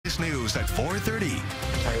News at 4:30.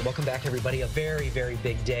 All right, welcome back, everybody. A very, very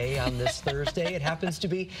big day on this Thursday. It happens to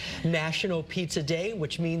be National Pizza Day,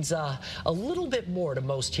 which means a little bit more to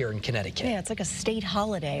most here in Connecticut. Yeah, it's like a state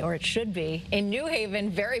holiday, or it should be. In New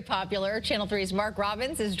Haven, very popular. Channel 3's Mark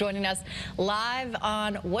Robbins is joining us live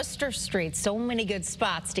on Worcester Street. So many good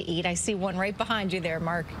spots to eat. I see one right behind you there,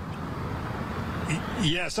 Mark.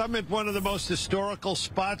 Yes, I'm at one of the most historical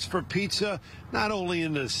spots for pizza, not only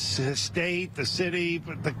in the state, the city,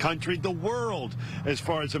 but the country, the world, as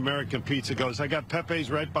far as American pizza goes. I got Pepe's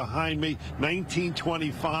right behind me.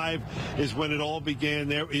 1925 is when it all began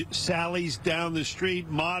there. Sally's down the street,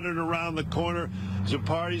 Modern around the corner,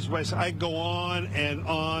 Zapari's West. I go on and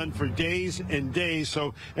on for days and days.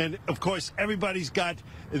 So, and of course, everybody's got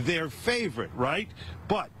their favorite, right?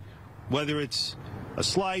 But whether it's a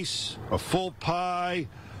slice, a full pie,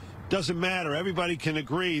 doesn't matter. Everybody can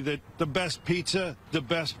agree that the best pizza, the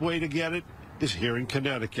best way to get it is here in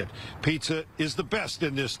Connecticut. Pizza is the best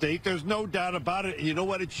in this state. There's no doubt about it. And you know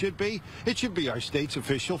what it should be? It should be our state's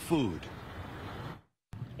official food.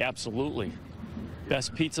 Absolutely.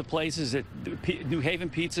 Best pizza places. New Haven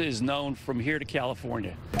Pizza is known from here to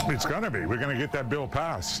California. It's going to be. We're going to get that bill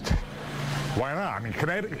passed. Why not? I mean,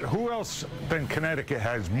 Connecticut, who else than Connecticut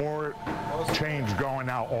has more change going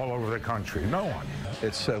out all over the country? No one.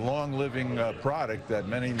 It's a long-living product that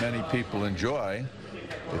many, many people enjoy.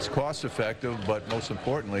 It's cost-effective, but most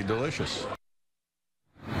importantly, delicious.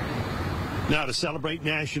 Now, to celebrate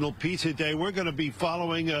National Pizza Day, we're going to be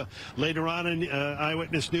following later on in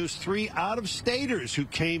Eyewitness News 3 out-of-staters who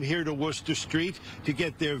came here to Worcester Street to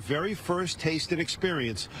get their very first taste and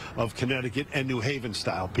experience of Connecticut and New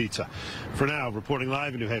Haven-style pizza. For now, reporting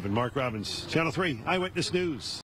live in New Haven, Mark Robbins, Channel 3 Eyewitness News.